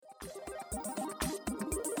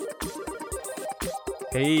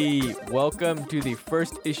Hey, welcome to the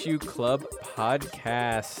First Issue Club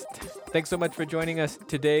podcast. Thanks so much for joining us.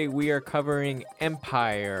 Today we are covering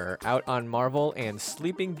Empire out on Marvel and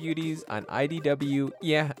Sleeping Beauties on IDW.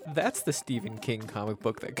 Yeah, that's the Stephen King comic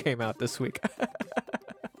book that came out this week.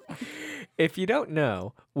 If you don't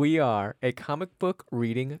know, we are a comic book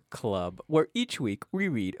reading club where each week we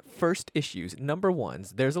read first issues, number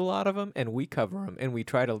ones. There's a lot of them, and we cover them, and we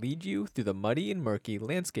try to lead you through the muddy and murky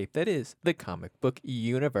landscape that is the comic book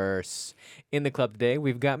universe. In the club today,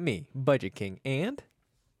 we've got me, Budget King, and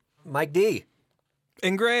Mike D.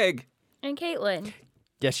 And Greg. And Caitlin.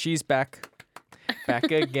 yes, she's back. Back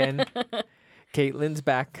again. Caitlin's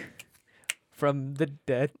back from the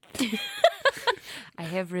dead. I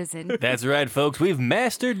have risen. That's right, folks. We've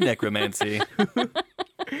mastered necromancy.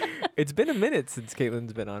 It's been a minute since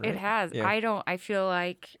Caitlin's been on, right? It has. Yeah. I feel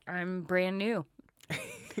like I'm brand new. I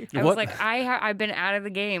What? was like, I've been out of the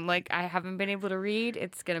game. Like, I haven't been able to read.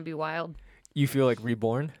 It's going to be wild. You feel like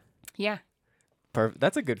reborn? Yeah. Perfect.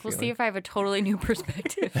 That's a good We'll feeling. see if I have a totally new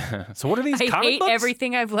perspective. So what are these I comic hate books?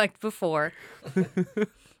 everything I've liked before.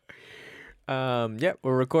 Yeah,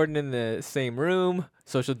 we're recording in the same room,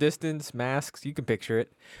 social distance, masks. You can picture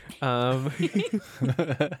it.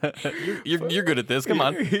 You're good at this. Come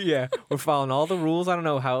on. Yeah, we're following all the rules. I don't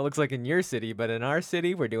know how it looks like in your city, but in our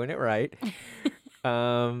city, we're doing it right.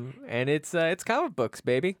 And it's comic books,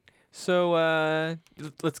 baby. So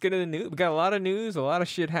let's get into the news. We got a lot of news, a lot of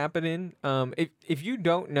shit happening. If you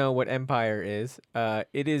don't know what Empire is,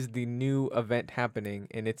 it is the new event happening,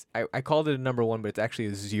 and I called it a number one, but it's actually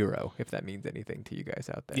a 0. If that means anything to you guys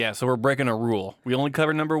out there. Yeah, so we're breaking a rule. We only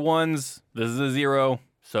cover number ones. This is a 0.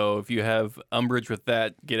 So if you have umbrage with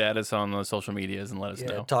that, get at us on the social medias and let us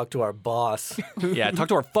know. Talk to our boss. Yeah, talk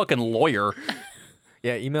to our fucking lawyer.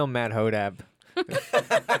 Yeah, email Matt Hodab.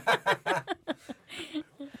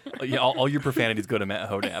 Yeah, all your profanities go to Matt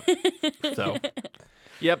Hodap. So,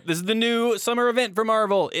 yep, this is the new summer event for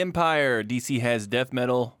Marvel. Empire. DC has Death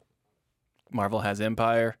Metal. Marvel has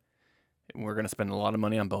Empire. And we're going to spend a lot of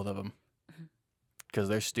money on both of them because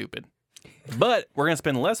they're stupid. But we're going to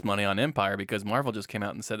spend less money on Empire because Marvel just came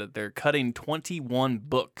out and said that they're cutting 21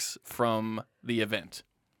 books from the event.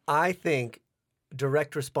 I think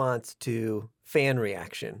direct response to fan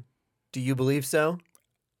reaction. Do you believe so?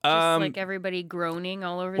 Just like everybody groaning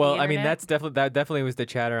all over the Well, internet. I mean, that definitely was the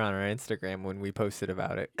chatter on our Instagram when we posted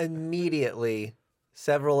about it. Immediately,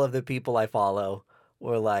 several of the people I follow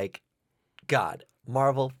were like, God,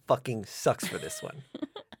 Marvel fucking sucks for this one.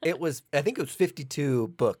 I think it was 52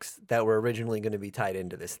 books that were originally going to be tied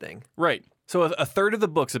into this thing. Right. So a third of the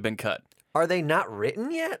books have been cut. Are they not written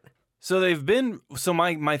yet? So they've been. So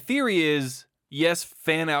my theory is yes,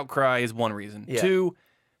 fan outcry is one reason. Yeah. 2,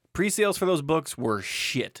 pre-sales for those books were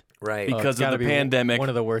shit. Right. Because It's gotta of the be pandemic. One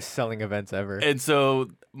of the worst selling events ever. And so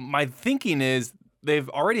my thinking is they've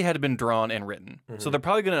already had been drawn and written. So they're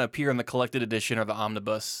probably going to appear in the collected edition or the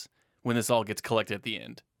omnibus when this all gets collected at the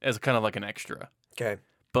end as kind of like an extra. Okay.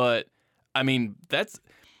 But I mean,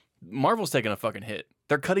 Marvel's taking a fucking hit.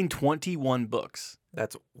 They're cutting 21 books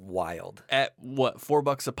That's wild. at what,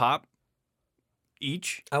 $4 a pop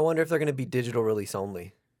each? I wonder if they're going to be digital release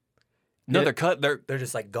only. No, Yeah. they're cut. They're They're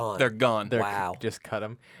just gone. gone. Wow. Just cut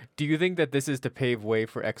them. Do you think that this is to pave way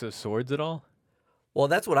for Exo Swords at all? Well,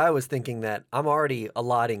 that's what I was thinking, that I'm already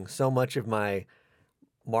allotting so much of my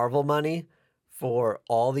Marvel money for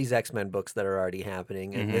all these X-Men books that are already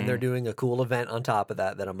happening. And then they're doing a cool event on top of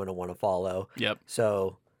that I'm going to want to follow. Yep.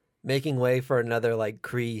 So making way for another like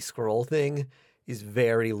Kree Skrull thing is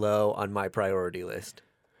very low on my priority list.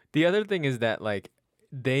 The other thing is that like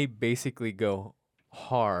they basically go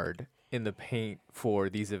hard in the paint for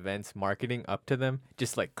these events, marketing up to them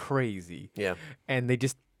just like crazy. Yeah. And they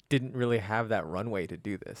just didn't really have that runway to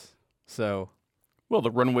do this. So Well,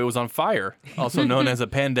 the runway was on fire, also known as a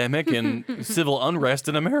pandemic and civil unrest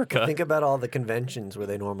in America. Think about all the conventions where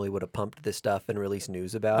they normally would have pumped this stuff and released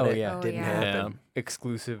news about Oh, it. yeah. Didn't yeah. happen.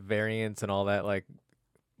 exclusive variants and all that like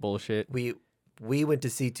bullshit. We went to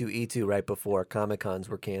C2E2 right before Comic-Cons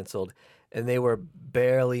were canceled, and they were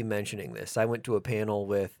barely mentioning this. I went to a panel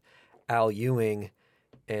with Al Ewing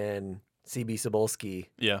and CB Cebulski,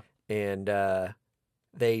 Yeah. and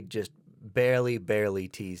they just barely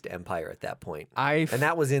teased Empire at that point. And And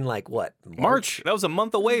that was in like what? March. That was a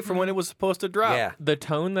month away from when it was supposed to drop. Yeah. the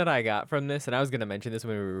tone that I got from this, and I was going to mention this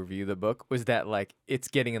when we review the book, was that like it's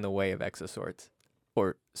getting in the way of Exosorts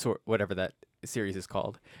or whatever that series is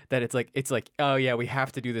called. That it's like oh yeah, we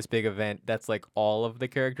have to do this big event that's like all of the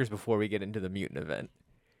characters before we get into the mutant event.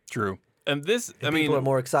 True. And this, And people are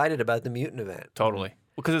more excited about the mutant event. totally.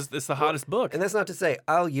 Because it's the hottest book. And that's not to say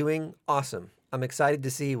Al Ewing, awesome. I'm excited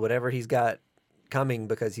to see whatever he's got coming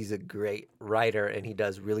because he's a great writer and he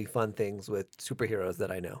does really fun things with superheroes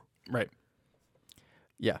that I know. Right.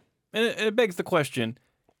 Yeah. And it begs the question,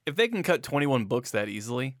 if they can cut 21 books that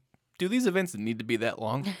easily, do these events need to be that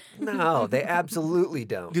long? No, they absolutely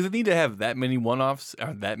don't. Do they need to have that many one-offs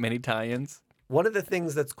or that many tie-ins? One of the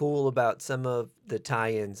things that's cool about some of the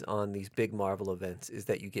tie-ins on these big Marvel events is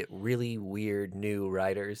that you get really weird new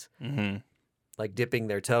writers Mm-hmm. like dipping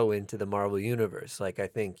their toe into the Marvel universe. Like I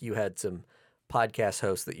think you had some podcast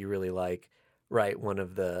hosts that you really like write one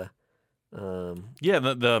of the Yeah,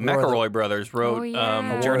 the McElroy brothers wrote Oh,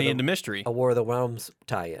 yeah. Journey War of into Mystery. a War of the Realms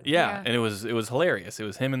tie-in. Yeah, Yeah. and it was hilarious. It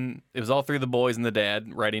was him and it was all three of the boys and the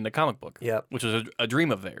dad writing a comic book. Yep. Which was a dream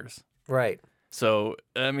of theirs. Right. So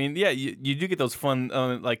I mean, yeah, you do get those fun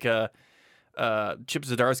like Chip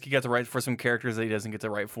Zdarsky got to write for some characters that he doesn't get to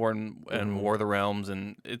write for in War of the Realms,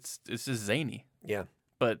 and it's just zany. Yeah.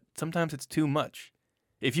 But sometimes it's too much.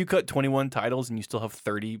 If you cut 21 titles and you still have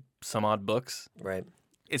 30 some odd books, Right.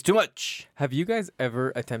 it's too much. Have you guys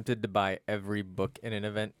ever attempted to buy every book in an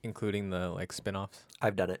event, including the like spin-offs?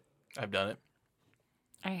 I've done it. I've done it.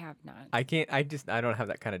 I have not. I can't. I don't have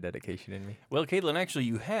that kind of dedication in me. Well, Caitlin, actually,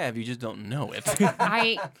 you have. You just don't know it.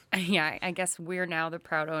 I guess we're now the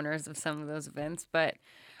proud owners of some of those events, but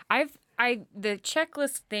the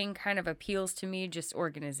checklist thing kind of appeals to me just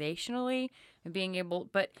organizationally and being able,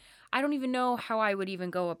 but I don't even know how I would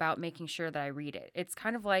even go about making sure that I read it. It's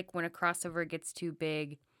kind of like when a crossover gets too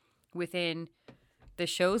big within the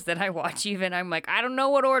shows that I watch, even I'm like, I don't know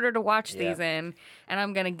what order to watch these in, and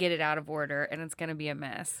I'm going to get it out of order, and it's going to be a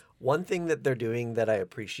mess. One thing that they're doing that I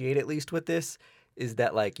appreciate, at least with this, is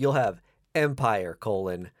that like you'll have Empire :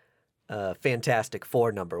 Fantastic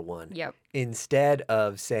Four #1. Yep. Instead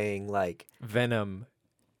of saying like Venom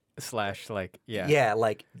 / like yeah,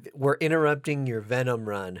 like we're interrupting your Venom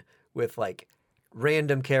run with like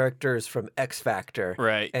random characters from X Factor.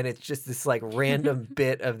 Right. And it's just this like random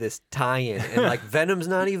bit of this tie-in and like Venom's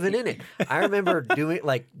not even in it. I remember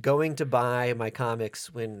going to buy my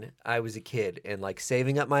comics when I was a kid and like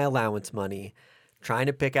saving up my allowance money, trying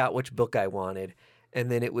to pick out which book I wanted,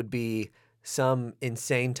 and then it would be some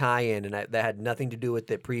insane tie-in and that had nothing to do with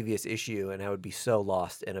the previous issue, and I would be so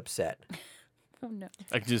lost and upset. Oh, no.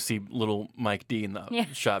 I can just see little Mike D in the Yeah.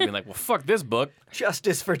 shop being like, well, fuck this book.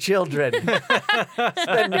 Justice for children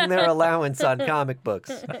spending their allowance on comic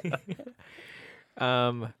books.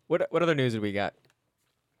 What other news did we got?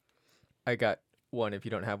 I got one. If you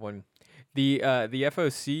don't have one, the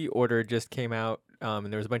FOC order just came out, and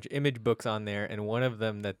there was a bunch of image books on there, and one of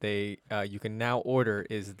them that they you can now order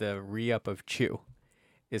is the re-up of Chew,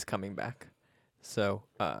 is coming back. So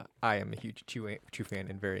I am a huge Chew fan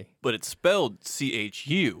and very. But it's spelled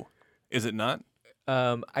CHU, is it not?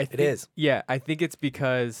 I think, is. Yeah, I think it's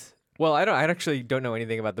because. Well, I actually don't know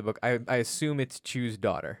anything about the book. I assume it's Chew's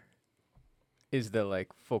daughter. Is the like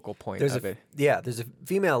focal point There's of it? there's a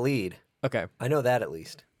female lead. Okay. I know that at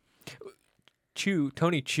least.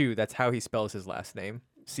 Tony Chu, that's how he spells his last name,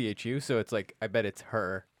 CHU. So it's like, I bet it's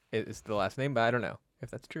her is the last name, but I don't know if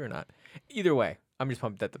that's true or not. Either way, I'm just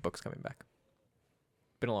pumped that the book's coming back.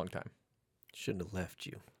 Been a long time. Shouldn't have left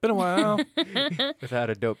you. Been a while. Without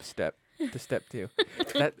a dope step to step 2.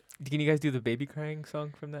 Can you guys do the baby crying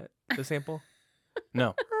song from the sample?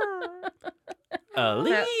 No.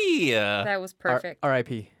 Aaliyah. That was perfect.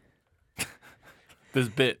 R.I.P. This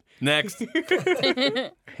bit. Next.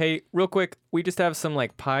 Hey, real quick, we just have some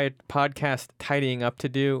like podcast tidying up to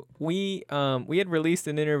do. We had released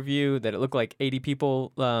an interview that it looked like 80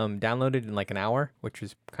 people downloaded in like an hour, which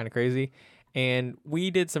was kind of crazy. And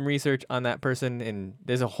we did some research on that person, and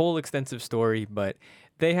there's a whole extensive story, but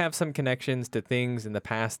they have some connections to things in the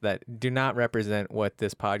past that do not represent what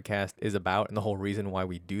this podcast is about and the whole reason why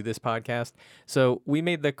we do this podcast. So we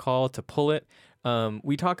made the call to pull it.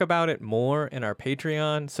 We talk about it more in our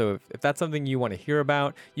Patreon, so if that's something you want to hear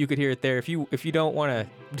about, you could hear it there. If you don't want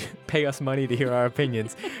to pay us money to hear our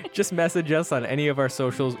opinions, just message us on any of our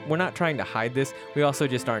socials. We're not trying to hide this. We also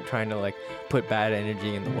just aren't trying to like put bad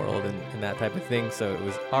energy in the world and that type of thing. So it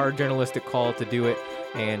was our journalistic call to do it,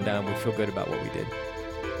 and we feel good about what we did.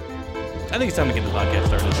 I think it's time to get the podcast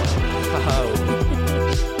started.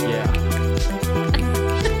 Oh, yeah.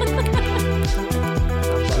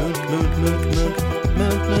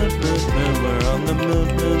 We're on the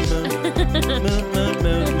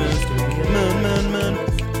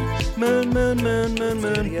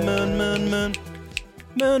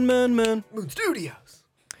Moon Studios.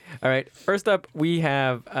 All right. First up, we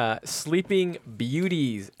have Sleeping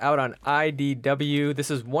Beauties out on IDW.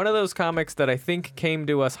 This is one of those comics that I think came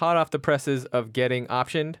to us hot off the presses of getting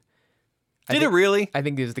optioned. Did it really? I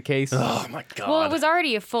think is the case. Oh my god. Well, it was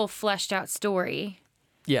already a full fleshed out story.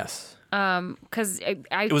 Yes. Because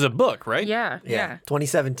I It was a book, right? yeah.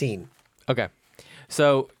 2017. Okay.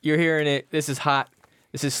 So you're hearing it. This is hot.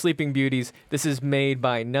 This is Sleeping Beauties. This is made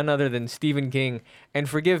by none other than Stephen King. And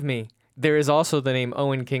forgive me, there is also the name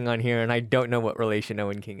Owen King on here, and I don't know what relation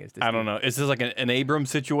Owen King is to I don't know. Is this like an Abram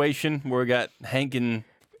situation where we got Hank and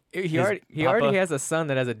He already papa? has a son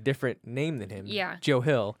that has a different name than him. Yeah. Joe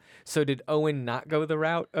Hill. So did Owen not go the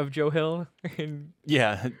route of Joe Hill? And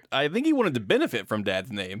yeah, I think he wanted to benefit from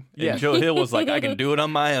Dad's name. And Yeah. Joe Hill was like, I can do it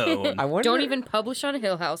on my own. I wonder. Don't even publish on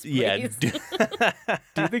Hill House, please. Yeah.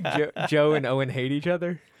 Do you think Joe and Owen hate each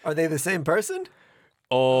other? Are they the same person?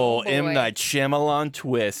 Oh, Oh, M. boy. Night Shyamalan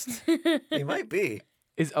twist. They might be.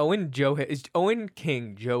 Is Owen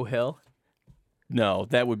King Joe Hill? No,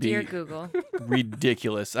 that would be Dear Google.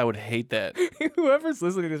 ridiculous. I would hate that Whoever's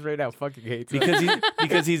listening to this right now fucking hates me.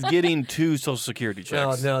 because he's getting 2 Social Security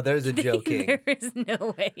No, checks. no, there's a Joe King. There is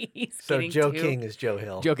no way he's So getting Joe two. King is Joe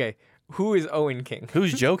Hill. Okay, who is Owen King?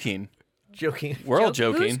 Who's joking? Joking. We're all Who's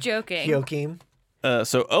joking. joking? Joakim.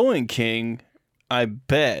 So Owen King, I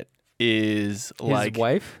bet is His like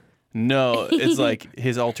wife? no, it's like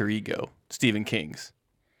his alter ego, Stephen King's.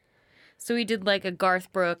 So he did like a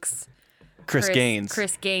Garth Brooks, Chris Gaines.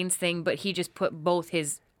 Chris Gaines thing, but he just put both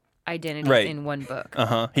his identities Right. in one book.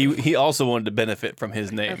 Uh-huh. He also wanted to benefit from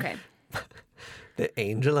his name. Okay. The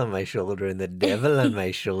angel on my shoulder and the devil on my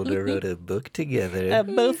shoulder wrote a book together.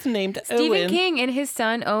 Both named Stephen King and his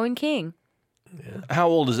son Owen King. How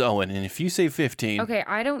old is Owen? And if you say 15, Okay,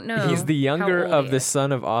 I don't know. He's the how younger old of he the is.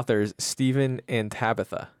 son of authors Stephen and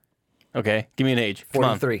Tabitha. okay, give me an age. Come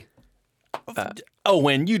on. 43.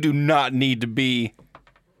 Owen, you do not need to be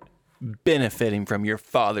benefiting from your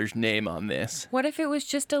father's name on this. What if it was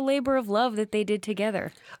just a labor of love that they did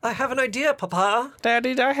together? I have an idea, Papa.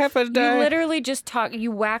 Daddy, I have a You literally just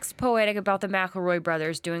you waxed poetic about the McElroy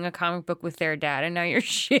brothers doing a comic book with their dad, and now you're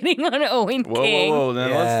shitting on Owen Whoa, King. whoa, whoa. Now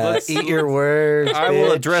Yeah, let's eat your words. I will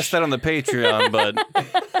bitch. address that on the Patreon,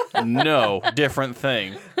 but no, different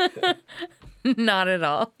thing. Not at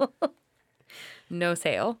all. No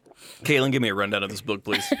sale. Caitlin, give me a rundown of this book,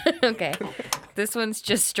 please. Okay. This one's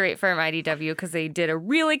just straight from IDW because they did a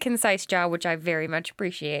really concise job, which I very much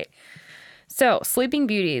appreciate. So, Sleeping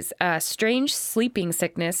Beauties. A strange sleeping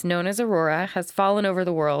sickness known as Aurora has fallen over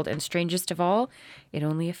the world, and strangest of all, it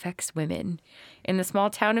only affects women. In the small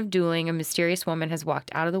town of Dooling, a mysterious woman has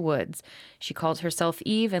walked out of the woods. She calls herself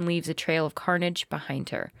Eve and leaves a trail of carnage behind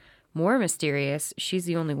her. More mysterious, she's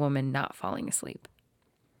the only woman not falling asleep.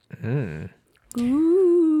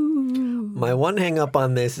 My one hang up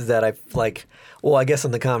on this is that I guess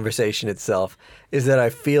on the conversation itself, is that I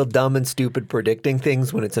feel dumb and stupid predicting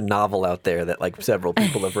things when it's a novel out there that like several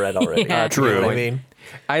people have read already. Yeah. You know what True. I mean?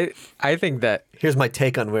 I think that Here's my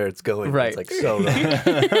take on where it's going. Right. It's like so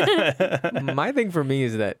wrong. my thing for me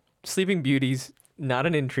is that Sleeping Beauty's not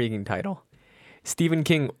an intriguing title. Stephen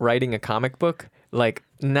King writing a comic book, like,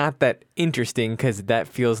 not that interesting because that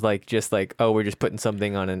feels like just like, oh, we're just putting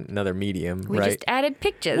something on another medium, We right? just added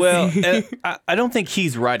pictures. Well, I don't think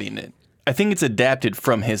he's writing it. I think it's adapted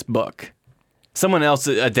from his book. Someone else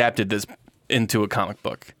adapted this into a comic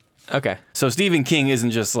book. Okay. So Stephen King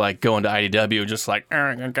isn't just like going to IDW, just like,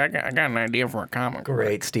 I got an idea for a comic.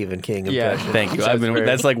 Great Stephen King Yeah. impression. Thank you.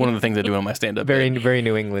 That's like one of the things I do on my stand-up. Very, bit. very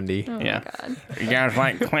New Englandy. Yeah. God. You guys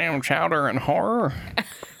like clam chowder and horror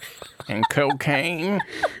and cocaine?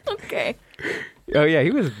 Okay. Oh yeah,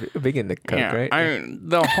 he was big into coke, right?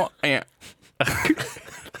 Yeah.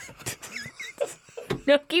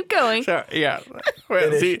 No, keep going. So, yeah.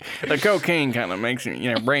 Well, see, the cocaine kind of makes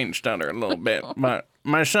your brain stutter a little bit. But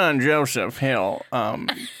my son Joseph Hill,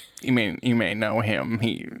 you may know him.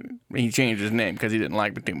 He changed his name because he didn't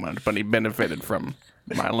like me too much, but he benefited from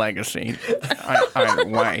my legacy either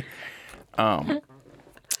way.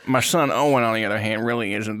 My son Owen, on the other hand,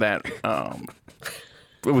 really isn't that.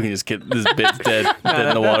 We can just get this bit's dead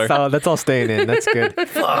in the water. That's all staying in. That's good.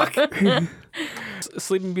 Fuck.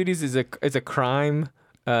 Sleeping Beauties is a crime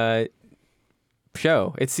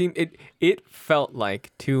show. It felt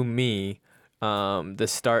like to me the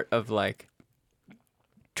start of like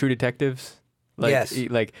True Detectives. Like, Yes.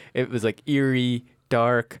 Like it was like eerie,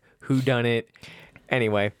 dark, whodunit.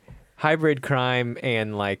 Anyway, hybrid crime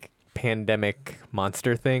and like pandemic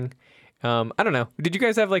monster thing. I don't know. Did you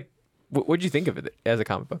guys have like what'd you think of it as a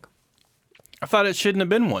comic book? I thought it shouldn't have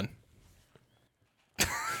been one.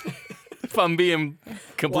 If I'm being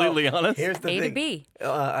completely honest. Here's the A to thing. B.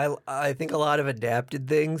 I think a lot of adapted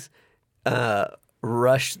things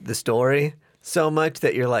rush the story so much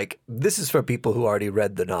that you're like, this is for people who already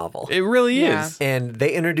read the novel. It really Yeah. is. And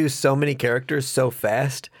they introduce so many characters so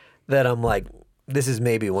fast that I'm like, this is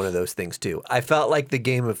maybe one of those things too. I felt like the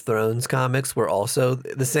Game of Thrones comics were also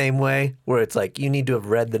the same way, where it's like you need to have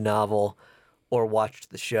read the novel or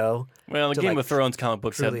watched the show. Well, the to, Game like, of Thrones comic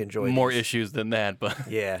books truly have enjoy more these. issues than that, but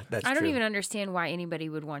Yeah, that's I don't true. even understand why anybody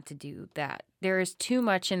would want to do that. There is too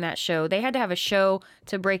much in that show. They had to have a show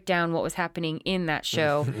to break down what was happening in that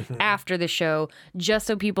show after the show, just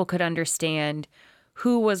so people could understand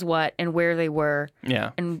who was what and where they were.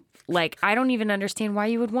 yeah. And like, I don't even understand why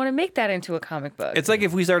you would want to make that into a comic book. It's like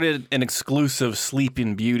if we started an exclusive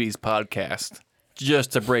Sleeping Beauties podcast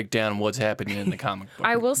just to break down what's happening in the comic book.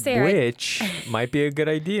 I will say, Which might be a good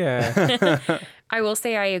idea. I will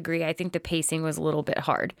say, I agree. I think the pacing was a little bit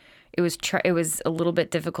hard. It was it was a little bit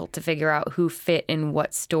difficult to figure out who fit in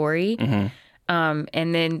what story.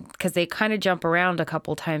 And then because they kind of jump around a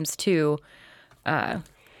couple times too.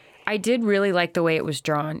 I did really like the way it was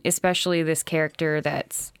drawn, especially this character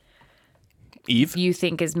that's Eve? you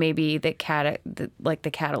think is maybe the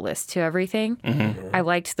catalyst to everything. I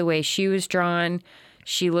liked the way she was drawn.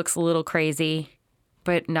 She looks a little crazy,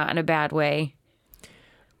 but not in a bad way.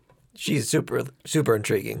 She's super, super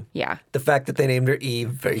intriguing. Yeah. The fact that they named her Eve,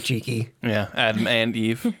 very cheeky. Yeah, Adam and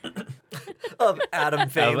Eve. Of Adam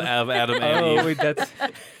fame. of Adam and Oh, Eve. wait,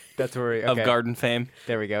 that's where we, Of okay. garden fame.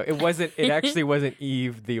 There we go. It actually wasn't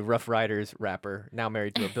Eve, the Rough Riders rapper, now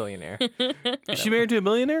married to a billionaire. Is she married to a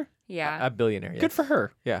billionaire? Yeah. A billionaire, yeah. Good for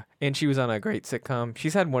her. Yeah. And she was on a great sitcom.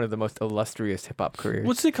 She's had one of the most illustrious hip hop careers.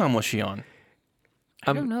 What sitcom was she on?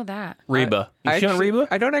 I don't know that. Reba. Is she on actually- Reba?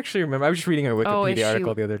 I don't actually remember. I was just reading her Wikipedia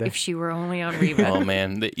article the other day. If she were only on Reba. Oh,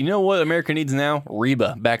 man. You know what America needs now?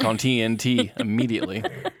 Reba back on TNT immediately.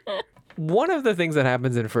 One of the things that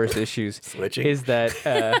happens in first issues Switching. is that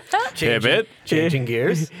Pivot. Changing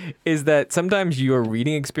gears. is that sometimes your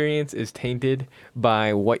reading experience is tainted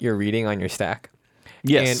by what you're reading on your stack.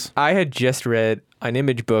 Yes. And I had just read an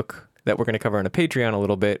image book that we're going to cover on a Patreon a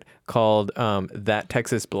little bit called That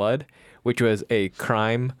Texas Blood, which was a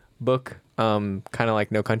crime book, kind of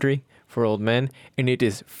like No Country for Old Men, and it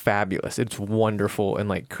is fabulous. It's wonderful and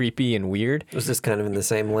like creepy and weird. Was this kind of in the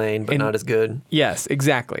same lane, but And- not as good? Yes,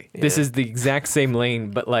 exactly. This is the exact same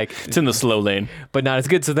lane, but like, It's in the slow lane. but not as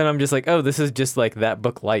good. So then I'm just like, oh, this is just like that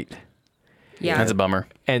book light, Yeah. That's a bummer.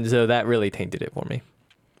 and so that really tainted it for me.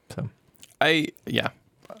 So Yeah.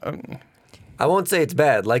 I won't say it's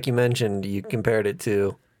bad. Like you mentioned, you compared it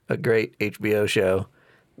to a great HBO show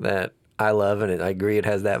that I love, and I agree it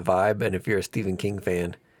has that vibe. And if you're a Stephen King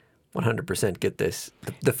fan, 100% get this.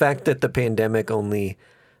 The fact that the pandemic only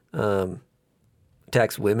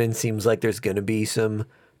attacks women seems like there's going to be some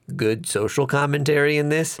good social commentary in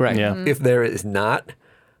this. right, Yeah. If there is not,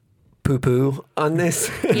 poo-poo on this.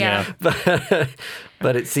 Yeah.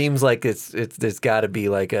 but it seems like it's there's got to be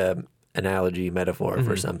like a analogy metaphor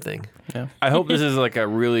for something. Yeah. I hope this is like a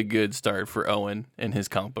really good start for Owen in his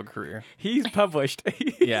comic book career. he's published.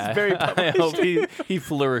 He's Yeah. very I published. hope he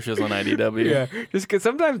flourishes on IDW. Yeah, just because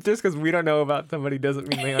sometimes just because we don't know about somebody doesn't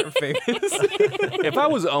mean they aren't famous. If I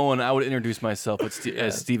was Owen, I would introduce myself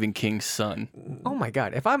as Stephen King's son. Oh my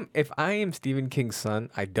god, if I am Stephen King's son,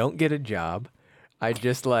 I don't get a job. I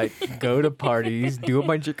just like go to parties, do a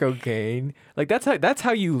bunch of cocaine. Like that's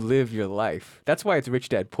how you live your life. That's why it's Rich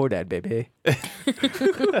Dad Poor Dad, baby.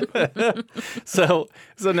 So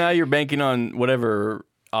now you're banking on whatever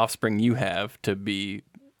offspring you have to be.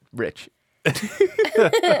 Rich. So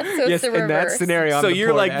it's Yes, the in that reverse. scenario, I'm So the you're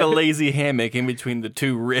poor like dad. the lazy hammock in between the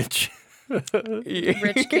two rich Rich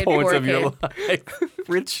kid, points poor of your kid.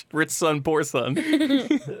 life. Rich son, poor son.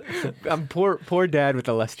 I'm poor dad with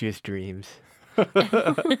illustrious dreams.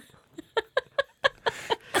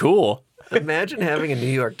 Cool. Imagine having a New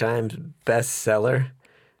York Times bestseller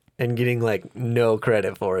and getting like no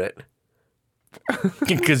credit for it.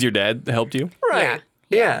 Because your dad helped you. Right.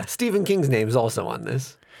 Yeah. Stephen King's name's also on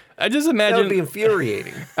this. I just That would be imagine.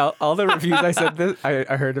 infuriating. All the reviews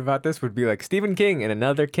I heard about this would be like Stephen King and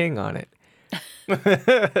another king on it.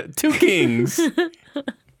 Two kings.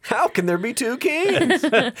 How can there be two kings?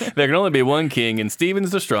 There can only be one king, and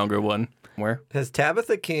Stephen's the stronger one. Where? Has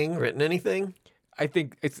Tabitha King written anything? I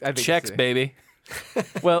think it's Checks, baby.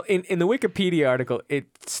 Well, in the Wikipedia article, it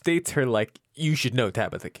states her like you should know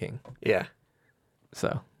Tabitha King. Yeah.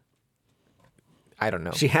 So I don't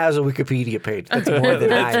know. She has a Wikipedia page. That's more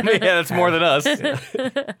than I. Yeah, that's more than us.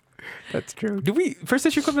 That's true. Do we First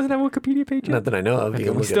Issue Club doesn't have a Wikipedia page yet? Not that I know of. Okay, You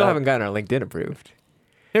can we look still it up. haven't gotten our LinkedIn approved.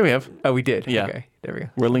 Here we have. Oh, we did. Yeah. Okay, there we go.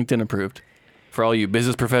 We're LinkedIn approved. For all you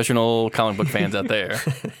business professional comic book fans out there.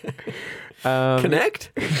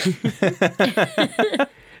 Connect?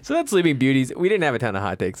 So that's Sleeping Beauties. We didn't have a ton of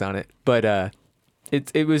hot takes on it, but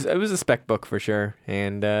it was a spec book for sure.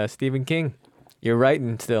 And Stephen King, you're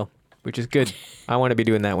writing still, which is good. I want to be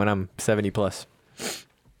doing that when I'm 70 plus.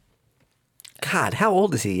 God, how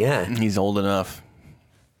old is he? Yeah. He's old enough.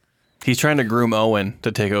 He's trying to groom Owen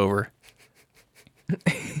to take over.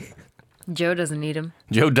 Joe doesn't need him.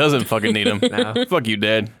 Joe doesn't fucking need him. No. Fuck you,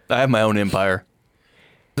 Dad. I have my own empire.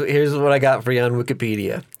 So here's what I got for you on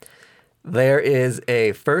Wikipedia. There is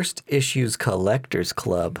a first issues collectors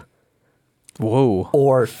club, Whoa.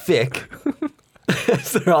 or FIC,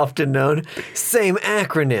 as they're often known. Same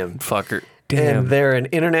acronym. Fucker. Damn. And they're an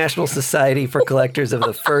international society for collectors of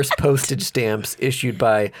the first postage stamps issued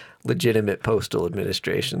by legitimate postal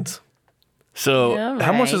administrations. So,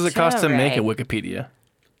 how much does it cost to make a alright. Wikipedia?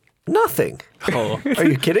 Nothing. Oh, Are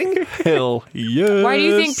you kidding? hell yes. Why do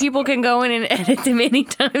you think people can go in and edit them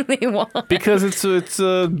anytime they want? Because it's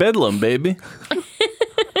bedlam, baby.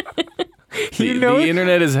 You know the it?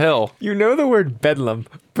 internet is hell. You know the word bedlam,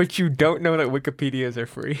 but you don't know that Wikipedias are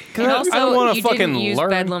free. And I also, don't wanna you fucking didn't use learn.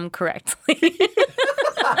 Bedlam correctly.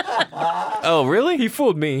 Oh, really? He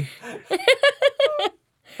fooled me.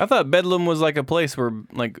 I thought bedlam was like a place where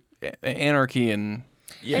like anarchy and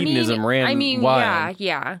hedonism ran I mean, wild.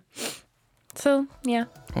 yeah. So, yeah.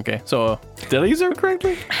 Okay, so did I use it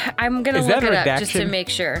correctly? I'm going to Is look that it a up just to redaction? make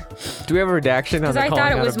sure. Do we have a redaction on Because the I calling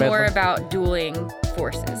thought it out was of more bedlam? about dueling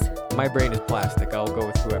forces. My brain is plastic. I'll go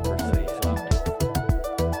with whoever says it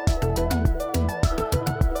loud.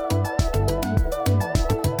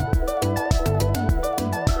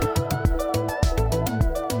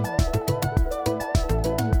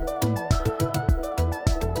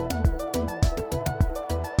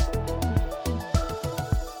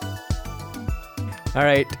 All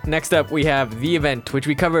right, next up we have The Event, which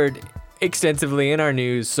we covered extensively in our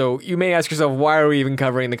news. So you may ask yourself, why are we even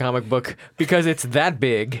covering the comic book? Because it's that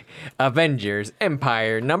big. Avengers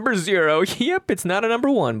Empire #0. Yep, it's not a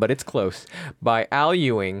 #1, but it's close. By Al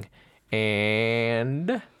Ewing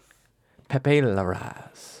and Pepe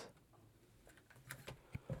Larraz.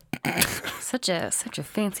 Such a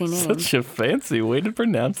fancy name. Such a fancy way to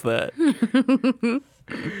pronounce that.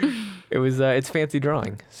 It's fancy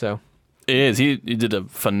drawing. So It is. He did a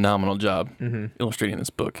phenomenal job illustrating this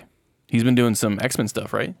book. He's been doing some X-Men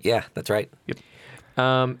stuff, right? Yeah, that's right.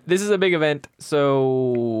 this is a big event,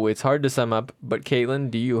 so it's hard to sum up. But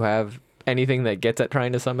Caitlin, do you have anything that gets at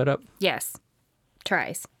trying to sum it up? Yes.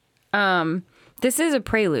 Tries. This is a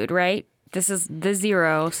prelude, right? This is the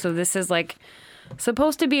 0, so this is like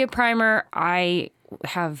supposed to be a primer. I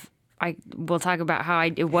will talk about how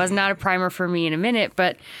it was not a primer for me in a minute,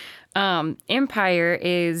 but Empire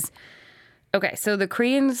is okay. So the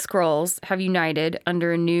Korean Skrulls have united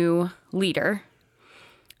under a new leader.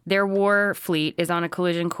 Their war fleet is on a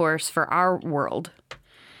collision course for our world.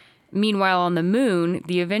 Meanwhile, on the moon,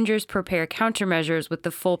 the Avengers prepare countermeasures with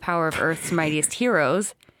the full power of Earth's mightiest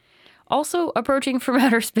heroes. Also approaching from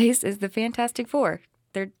outer space is the Fantastic Four.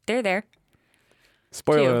 They're there.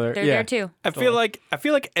 Spoiler Too. alert. They're yeah. there too. I feel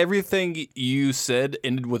like everything you said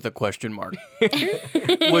ended with a question mark,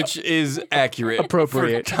 which is accurate,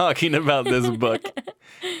 Appropriate. for talking about this book.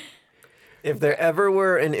 If there ever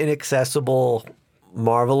were an inaccessible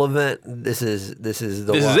Marvel event, this is the This one.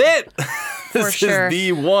 is it. This sure. is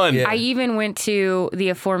the one. Yeah. I even went to the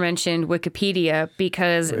aforementioned Wikipedia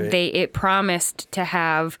because Right. it promised to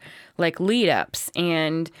have like lead ups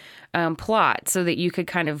and plot so that you could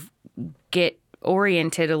kind of get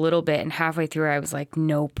oriented a little bit. And halfway through, I was like,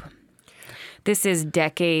 nope. This is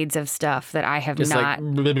decades of stuff that I have Just not.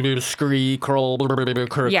 like scree, crawl, Yeah,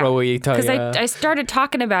 crowy, because I started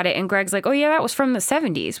talking about it, and Greg's like, "Oh yeah, that was from the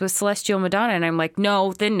 '70s with Celestial Madonna," and I'm like,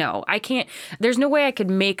 "No, then no, I can't. There's no way I could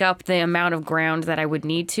make up the amount of ground that I would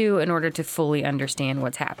need to in order to fully understand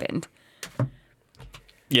what's happened."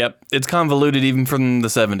 Yep, it's convoluted even from the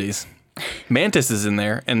 70s. Mantis is in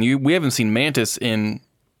there, and we haven't seen Mantis in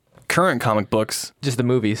current comic books just the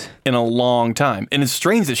movies. in a long time. And it's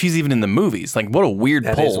strange that she's even in the movies. Like, what a weird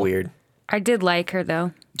That pull. is weird. I did like her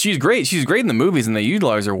though. She's great. She's great in the movies, and they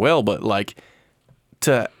utilize her well. But like,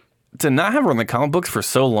 to not have her in the comic books for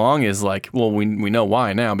so long is like, well, we know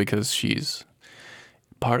why now, because she's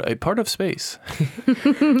a part of space.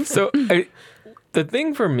 So the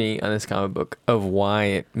thing for me on this comic book of why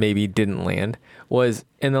it maybe didn't land was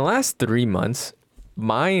in the last 3 months,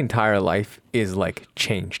 my entire life is like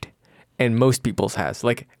changed. And most people's has.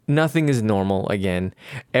 Like nothing is normal again.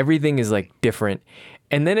 Everything is like different.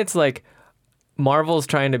 And then it's like Marvel's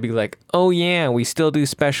trying to be like, oh yeah, we still do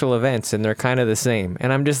special events and they're kind of the same.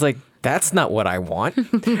 And I'm just like, that's not what I want.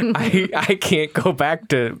 I can't go back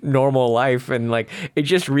to normal life, and like it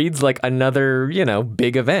just reads like another,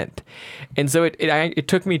 big event. And so it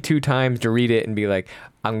took me 2 times to read it and be like,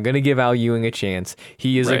 I'm gonna give Al Ewing a chance.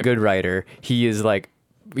 He is a Right. good writer. He is like,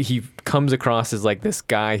 he comes across as like this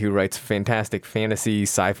guy who writes fantastic fantasy,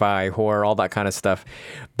 sci-fi, horror, all that kind of stuff.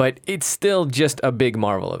 But it's still just a big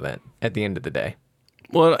Marvel event at the end of the day.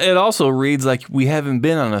 Well, it also reads like we haven't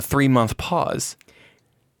been on a 3-month pause.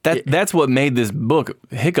 That's what made this book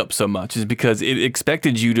hiccup so much, is because it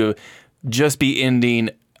expected you to just be ending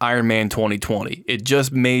Iron Man 2020. It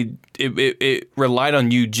just made it relied on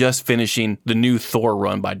you just finishing the new Thor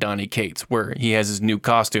run by Donny Cates, where he has his new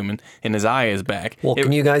costume and his eye is back. Well,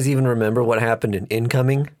 can you guys even remember what happened in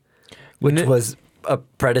Incoming, which was a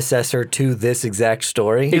predecessor to this exact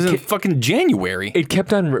story? It was in fucking January. It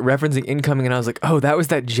kept on referencing Incoming, and I was like, oh, that was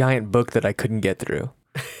that giant book that I couldn't get through.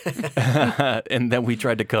 And that we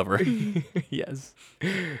tried to cover. Yes.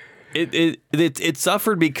 It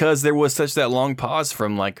suffered because there was such that long pause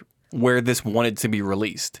from like where this wanted to be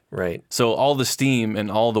released. Right. So all the steam and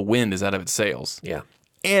all the wind is out of its sails. Yeah.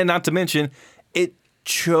 And not to mention, it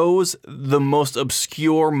chose the most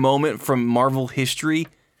obscure moment from Marvel history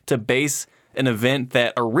to base an event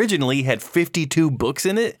that originally had 52 books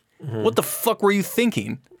in it. What the fuck were you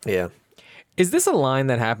thinking? Yeah. Is this a line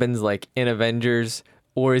that happens like in Avengers,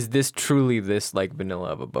 or is this truly this like vanilla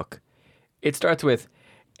of a book? It starts with,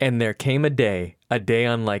 and there came a day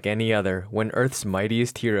unlike any other, when Earth's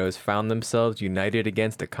mightiest heroes found themselves united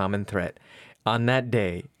against a common threat. On that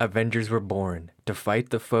day, Avengers were born to fight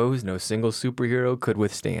the foes no single superhero could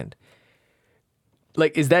withstand.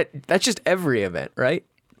 Like, that's just every event, right?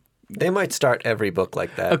 They might start every book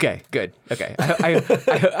like that. Okay, good. Okay.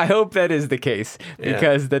 I hope that is the case,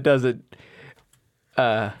 because that doesn't,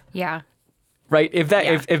 Yeah. right? If that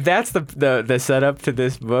Yeah. if that's the setup to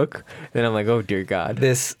this book, then I'm like, oh dear God.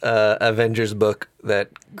 This Avengers book that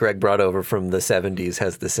Greg brought over from the 70s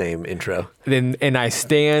has the same intro. Then and I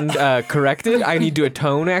stand corrected. I need to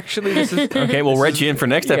atone. Actually, this is Okay, we'll write you in for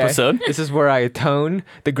next yeah, episode. This is where I atone.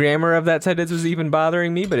 The grammar of that sentence was even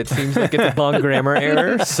bothering me, but it seems like it's a long grammar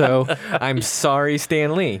error. So I'm sorry,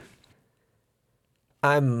 Stan Lee.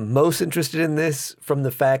 I'm most interested in this from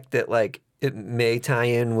the fact that like it may tie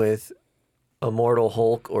in with Immortal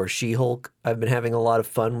Hulk or She-Hulk. I've been having a lot of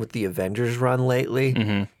fun with the Avengers run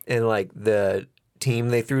lately, and like the team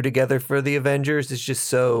they threw together for the Avengers is just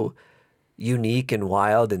so unique and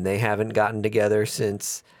wild, and they haven't gotten together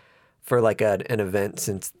since for like an event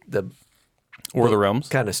since the War of the Realms.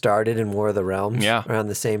 kind of started in War of the Realms Yeah. around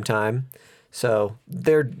the same time. So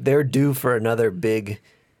they're due for another big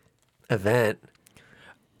event.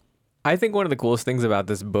 I think one of the coolest things about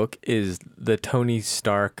this book is the Tony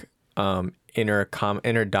Stark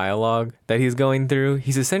inner dialogue that he's going through.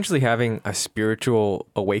 He's essentially having a spiritual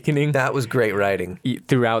awakening That was great writing.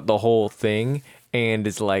 throughout the whole thing, and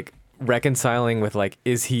is like reconciling with like,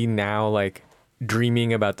 is he now like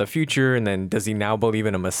dreaming about the future, and then does he now believe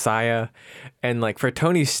in a messiah? And like for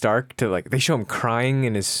Tony Stark to like, they show him crying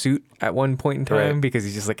in his suit at one point in time Right. because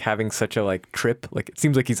he's just like having such a like trip. Like it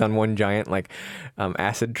seems like he's on one giant like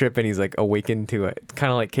acid trip, and he's like awakened to it. Kind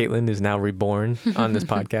of like Caitlin is now reborn on this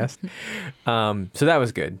podcast. So that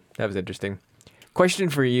was good. That was interesting. Question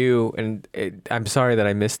for you, and I'm sorry that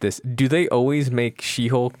I missed this. Do they always make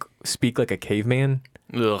She-Hulk speak like a caveman?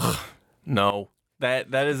 Ugh, no.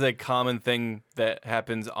 That is a common thing that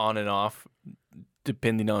happens on and off,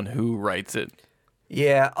 depending on who writes it.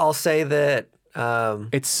 Yeah, I'll say that.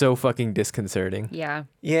 It's so fucking disconcerting. Yeah.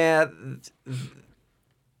 Yeah,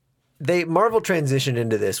 Marvel transitioned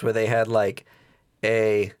into this where they had like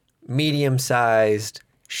a medium-sized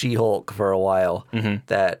She-Hulk for a while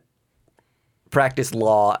that practiced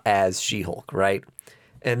law as She-Hulk, right?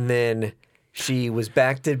 And then she was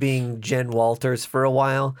back to being Jen Walters for a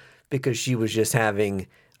while because she was just having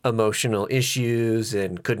emotional issues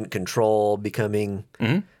and couldn't control becoming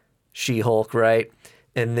She-Hulk, right?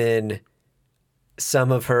 And then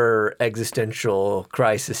some of her existential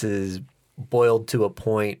crises boiled to a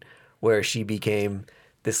point where she became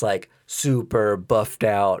this like super buffed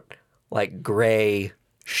out, like gray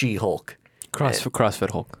She-Hulk.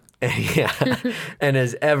 CrossFit Hulk. Yeah. And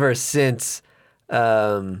has ever since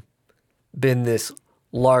been this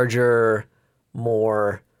larger,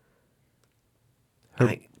 more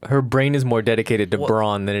Her brain is more dedicated to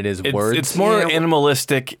brawn than it is words. It's more Yeah,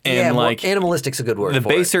 animalistic and more like animalistic's a good word the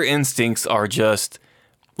for it. baser instincts are just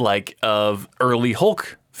like of early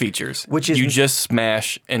Hulk features. Which is- you just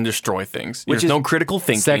smash and destroy things. Which There's is- no critical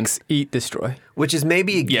thinking. Sex, eat, destroy. Which is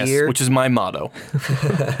maybe a Yes, gear which is my motto.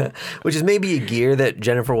 which is maybe a gear that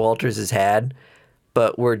Jennifer Walters has had,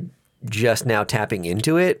 but we're just now tapping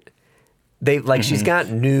into it. They like she's got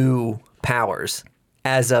new powers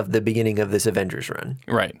as of the beginning of this Avengers run.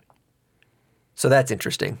 Right. So that's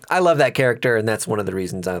interesting. I love that character, and that's one of the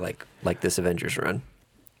reasons I like this Avengers run.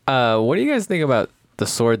 What do you guys think about the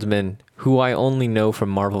swordsman who I only know from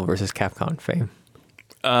Marvel vs. Capcom fame?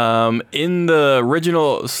 In the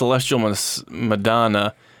original Celestial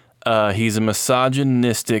Madonna, he's a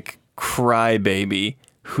misogynistic crybaby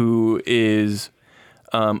who is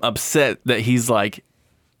upset that he's like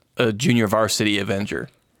a junior varsity Avenger,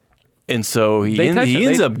 and so he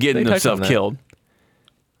ends up getting himself killed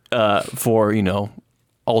for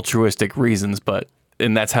altruistic reasons.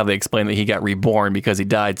 And that's how they explain that he got reborn because he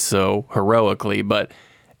died so heroically. But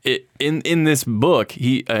in this book,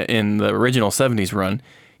 he in the original '70s run,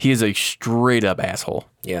 he is a straight up asshole.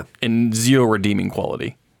 Yeah, and zero redeeming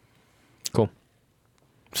quality. Cool.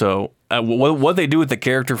 So what they do with the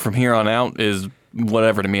character from here on out is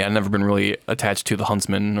whatever to me. I've never been really attached to the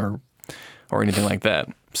Huntsman or anything like that.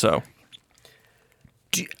 So,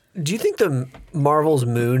 do you think the Marvel's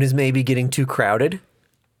moon is maybe getting too crowded?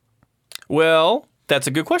 Well, that's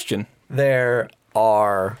a good question. There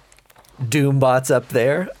are Doombots up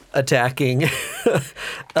there attacking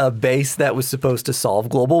a base that was supposed to solve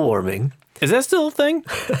global warming. Is that still a thing?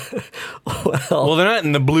 Well, they're not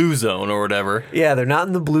in the blue zone or whatever. Yeah, they're not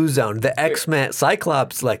in the blue zone. The X-Men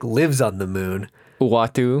Cyclops lives on the moon.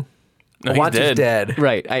 Uatu. No, he's Uatu's dead.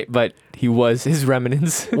 Right, but he was his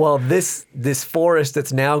remnants. Well, this forest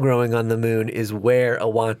that's now growing on the moon is where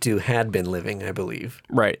Uatu had been living, I believe.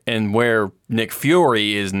 Right, and where Nick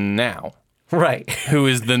Fury is now. Right. Who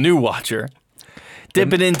is the new Watcher.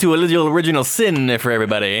 Dipping into a little original sin for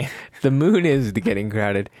everybody. The moon is getting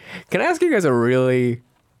crowded. Can I ask you guys a really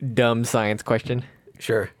dumb science question?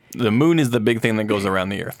 Sure. The moon is the big thing that goes around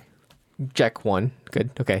the Earth. Check one. Good.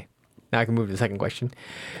 Okay. Now I can move to the second question.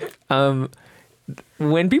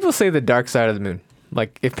 When people say the dark side of the moon,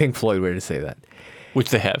 like if Pink Floyd were to say that. Which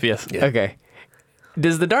they have, yes. Yeah. Okay.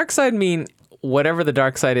 Does the dark side mean whatever the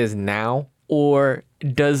dark side is now? Or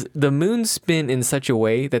does the moon spin in such a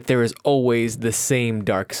way that there is always the same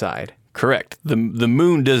dark side? Correct. The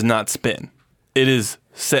moon does not spin. It is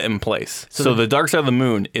set in place. So the dark side of the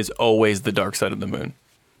moon is always the dark side of the moon.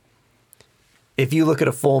 If you look at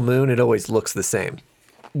a full moon, it always looks the same.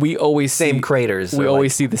 We always Same see, craters. We are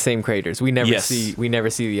always see the same craters. We never Yes. see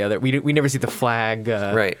the other. We never see the flag.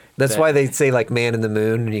 right. That's why they say man in the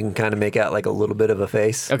moon, and you can kind of make out a little bit of a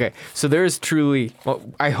face. Okay, so there is truly. Well,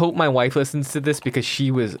 I hope my wife listens to this because she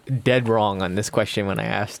was dead wrong on this question when I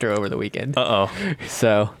asked her over the weekend. Uh-oh.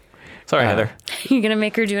 So, Sorry, Heather. You gonna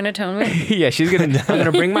make her do an atonement? yeah, I'm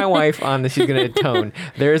gonna bring my wife on. She's gonna atone.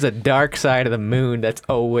 There is a dark side of the moon that's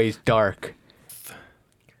always dark.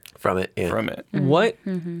 From it. Yeah. From it.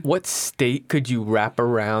 What state could you wrap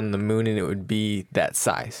around the moon and it would be that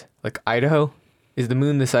size? Like Idaho? Is the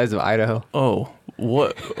moon the size of Idaho? Oh,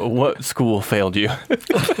 what school failed you?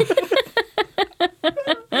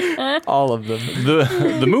 All of them.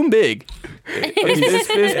 The moon big. It's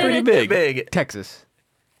pretty big. Big. Texas,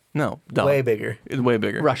 No, dumb. Way bigger. It's way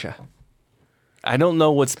bigger. Russia. I don't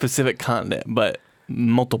know what specific continent, but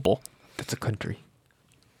multiple. That's a country.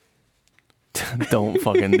 Don't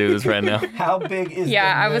fucking do this right now. How big is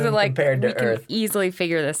Yeah, the I was moon like, compared we to can Earth? easily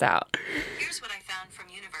figure this out. Here's what I found from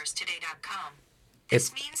universetoday.com.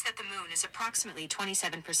 This means that the moon is approximately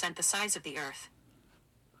 27% the size of the Earth.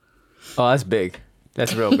 Oh, that's big.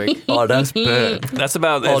 That's real big. Oh, that's big. That's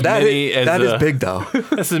about Oh, as that many as is big though.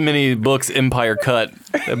 That's as many books Empire cut.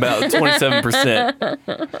 About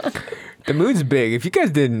 27%. The moon's big. If you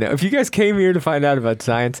guys didn't know, if you guys came here to find out about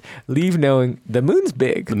science, leave knowing the moon's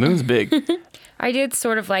big. The moon's big. I did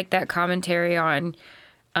sort of like that commentary on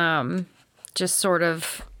just sort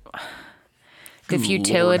of the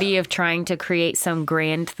futility of trying to create some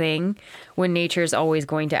grand thing when nature is always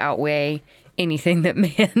going to outweigh anything that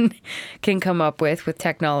man can come up with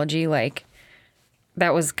technology. Like,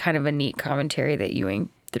 that was kind of a neat commentary that Ewing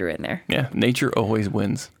threw in there. Yeah, nature always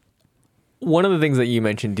wins. One of the things that you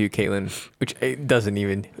mentioned too, Caitlin, which it doesn't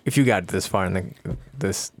even, if you got this far, and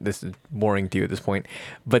this is boring to you at this point,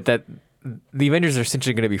 but that the Avengers are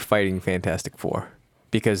essentially going to be fighting Fantastic Four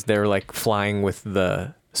because they're like flying with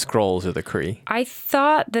the Skrulls or the Kree. I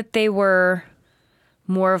thought that they were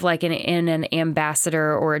more of like in an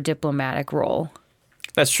ambassador or a diplomatic role.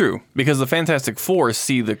 That's true, because the Fantastic Four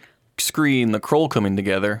see the Kree and the Skrull coming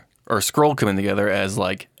together as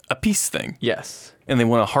like a peace thing, Yes. and they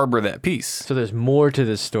want to harbor that peace. So there's more to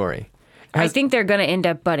this story. I think they're going to end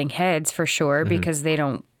up butting heads for sure because they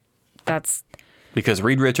don't. That's Because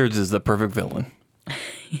Reed Richards is the perfect villain.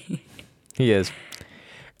 He is.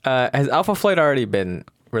 Has Alpha Flight already been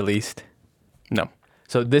released. No.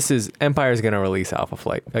 So Empire is going to release Alpha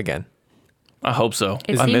Flight again. I hope so.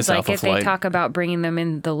 It I seems miss like Alpha if Flight. they talk about bringing them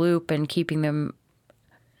in the loop and keeping them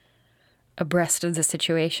abreast of the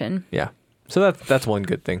situation. Yeah. So that's one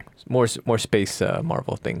good thing. More space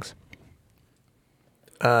Marvel things.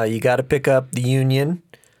 You got to pick up The Union,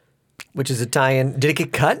 which is a tie-in. Did it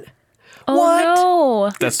get cut? Oh What?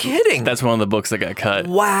 no. That's kidding. That's one of the books that got cut.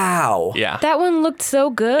 Wow. Yeah. That one looked so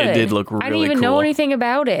good. It did look I didn't really even know cool. anything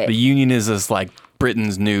about it. The Union is this like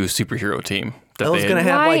Britain's new superhero team. That I was they going to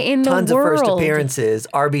have Why like in the tons of first world? appearances.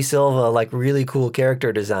 R.B. Silva, like really cool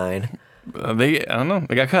character design. I don't know.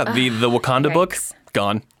 They got cut. The Wakanda book Yikes.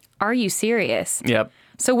 gone. Are you serious? Yep.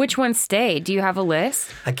 So which ones stay? Do you have a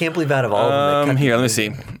list? I can't believe out of all of them. they cut Here, The let me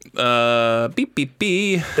Union. see. Beep beep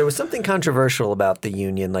beep. There was something controversial about The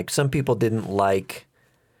Union. Like some people didn't like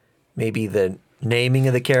maybe the naming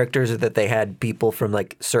of the characters or that they had people from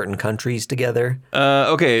like certain countries together.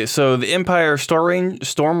 Okay, so the Empire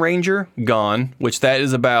Storm Ranger gone, which that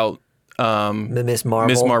is about Miss Marvel.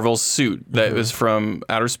 Miss Marvel's suit that was from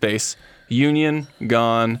outer space. Union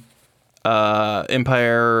gone.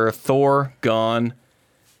 Empire Thor gone.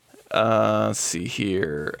 Let's see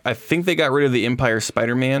here. I think they got rid of the Empire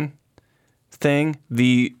Spider-Man thing.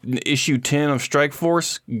 The issue 10 of Strike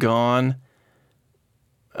Force gone.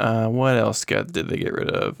 What else did they get rid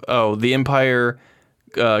of? Oh, the Empire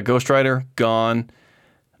Ghost Rider gone.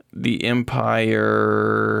 The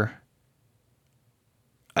Empire.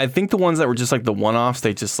 I think the ones that were just like the one-offs,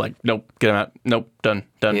 they just like, nope, get them out. Nope, done,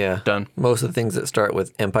 Yeah. done. Most of the things that start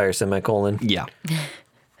with Empire semicolon. Yeah.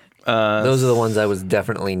 Those are the ones I was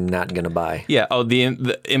definitely not going to buy. Yeah. Oh,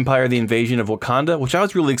 the Empire, the Invasion of Wakanda, which I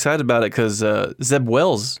was really excited about it because Zeb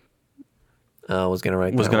Wells Was going to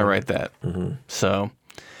write was that going to one. write that. So,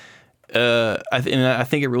 I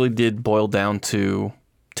think it really did boil down to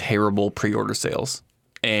terrible pre-order sales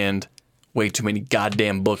and way too many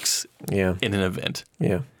goddamn books Yeah. in an event.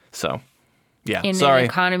 Yeah. So, yeah. In Sorry. an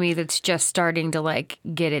economy that's just starting to like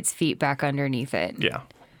get its feet back underneath it. Yeah.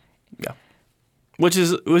 Yeah. Which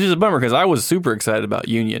is a bummer because I was super excited about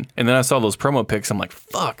Union, and then I saw those promo pics. I'm like,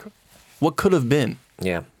 fuck, what could have been?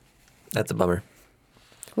 Yeah. That's a bummer.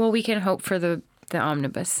 Well, we can hope for the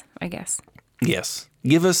omnibus, I guess. Yes.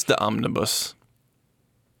 Give us the omnibus.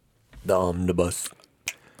 The omnibus.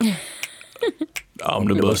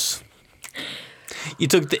 Omnibus. You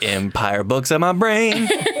took the Empire books out of my brain.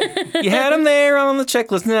 You had them there on the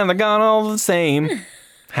checklist, now they're gone all the same.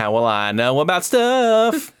 How will I know about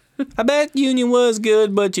stuff? I bet Union was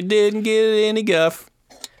good, but you didn't get any guff.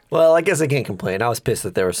 Well, I guess I can't complain. I was pissed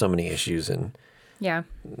that there were so many issues and Yeah.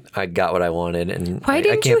 I got what I wanted. And Why I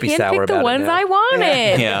didn't you can't be sour handpick about the it ones now. I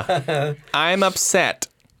wanted? Yeah. I'm upset.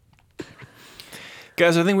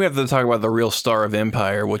 Guys, I think we have to talk about the real star of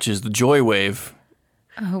Empire, which is the Joywave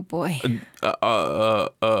Oh boy.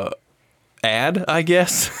 ad, I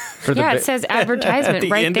guess. For the Yeah, ba- it says advertisement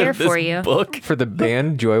right end there of this for you. book. for the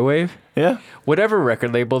band Joywave. Yeah. Whatever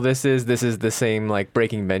record label this is the same like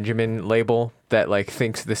Breaking Benjamin label that like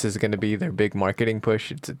thinks this is going to be their big marketing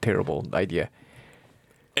push. It's a terrible idea.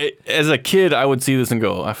 As a kid, I would see this and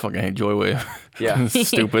go, I fucking hate Joywave. Yeah. It's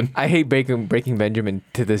stupid. I hate Breaking Benjamin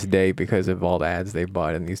to this day because of all the ads they've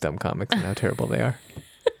bought in these dumb comics and how terrible they are.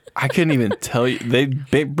 I couldn't even tell you.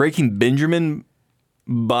 Breaking Benjamin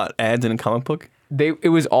bought ads in a comic book? It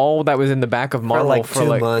was all that was in the back of Marvel like for 2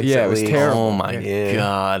 like months yeah, at it was least. terrible. Oh my Yeah.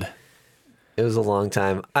 God. It was a long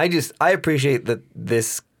time. I appreciate that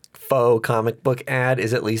this faux comic book ad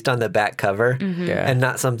is at least on the back cover Yeah. and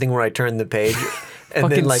not something where I turn the page and Fucking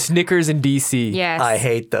then like Snickers and DC. Yes. I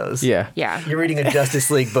hate those. Yeah. Yeah. You're reading a Justice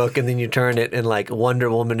League book and then you turn it and like Wonder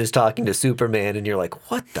Woman is talking to Superman and you're like,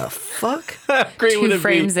 what the fuck? Great would 2 it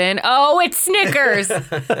frames in. Oh, it's Snickers.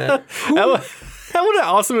 How would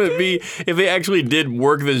awesome would it be if they actually did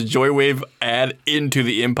work this Joywave ad into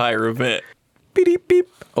the Empire event? Beep, beep, beep.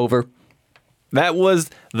 Over. That was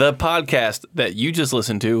the podcast that you just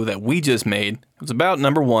listened to that we just made. It was about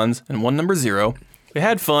number ones and one number 0. We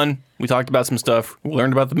had fun. We talked about some stuff. We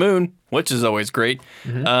learned about the moon, which is always great.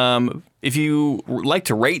 If you like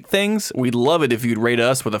to rate things, we'd love it if you'd rate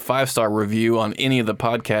us with a 5-star review on any of the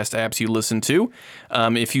podcast apps you listen to.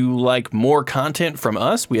 If you like more content from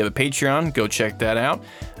us, we have a Patreon. Go check that out.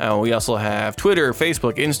 We also have Twitter,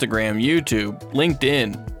 Facebook, Instagram, YouTube,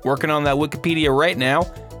 LinkedIn. Working on that Wikipedia right now.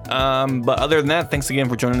 But other than that, thanks again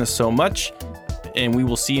for joining us so much. And we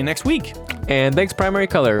will see you next week. And thanks Primary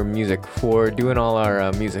Color Music for doing all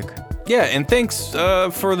our music. Yeah, and thanks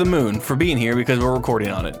for the moon for being here because we're recording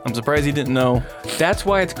on it. I'm surprised you didn't know. That's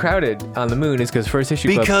why it's crowded on the moon is because First Issue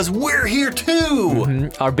Club, Because we're here too.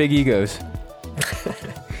 our big egos.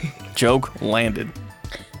 Joke landed.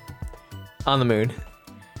 On the moon.